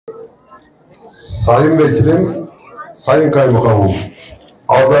Sayın Vekilim, Sayın Kaymakamım,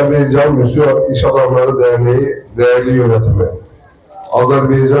 Azerbaycan MÜSİAD İş Adamları Derneği değerli yönetimi,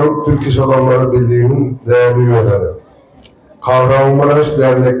 Azerbaycan Türk İş Adamları Birliği'nin değerli üyeleri, Kahramanmaraş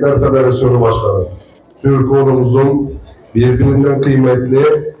Dernekler Federasyonu Başkanı, Türkoğlu'muzun birbirinden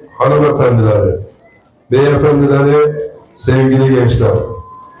kıymetli hanımefendileri, beyefendileri, sevgili gençler,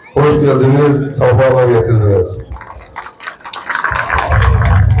 hoş geldiniz, sefalar getirdiniz.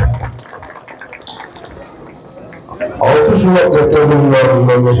 Şubat depreminin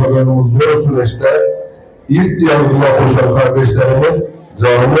ardından yaşadığımız zor süreçte ilk yardıma koşan kardeşlerimiz,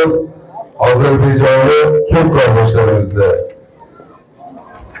 canımız Azerbaycanlı Türk kardeşlerimizdi.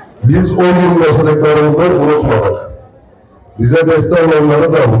 Biz o gün yaşadıklarımızı unutmadık. Bize destek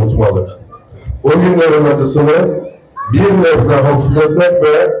olanları da unutmadık. O günlerin acısını bir nebze hafifletmek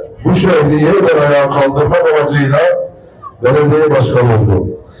ve bu şehri yeniden ayağa kaldırmak amacıyla belediye başkanı oldu.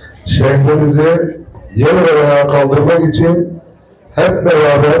 Şehrimizi yeniden ayağa kaldırmak için hep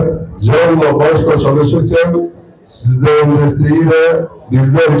beraber canla başla çalışırken sizlerin desteğiyle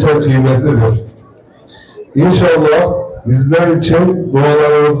bizler için kıymetlidir. İnşallah bizler için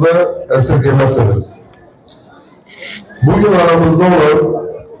dualarınızı esirgemezsiniz. Bugün aramızda olan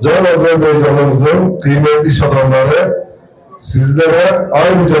can Azerbaycan'ımızın kıymetli iş adamları, sizlere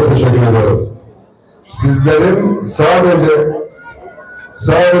ayrıca teşekkür ederim. Sizlerin sadece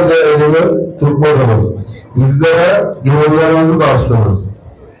elini tutmadınız. Bizlere gönüllerinizi de açtınız.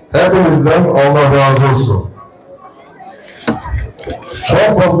 Hepinizden Allah razı olsun.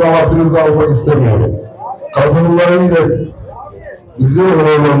 Çok fazla vaktinizi almak istemiyorum. Katılımlarıyla bizi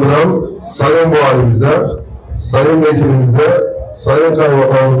onurlandıran Sayın Valimize, Sayın Vekilimize, Sayın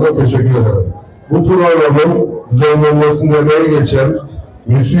Kaymakamımıza teşekkür ederim. Bu programın düzenlenmesinde emeği geçen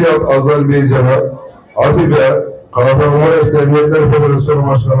MÜSİAD Azerbaycan'a, ATİB'e, Kahramanmaraş Dernekler Federasyonu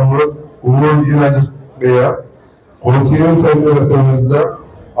Başkanımız Umur İnacık Bey'e, Konteyner Kentte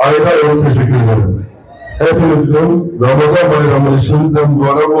ayrı teşekkür ederim. Hepinizin Ramazan bayramı şimdiden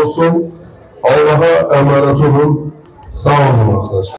mübarek olsun. Allah'a emanet olun. Sağ olun arkadaşlar.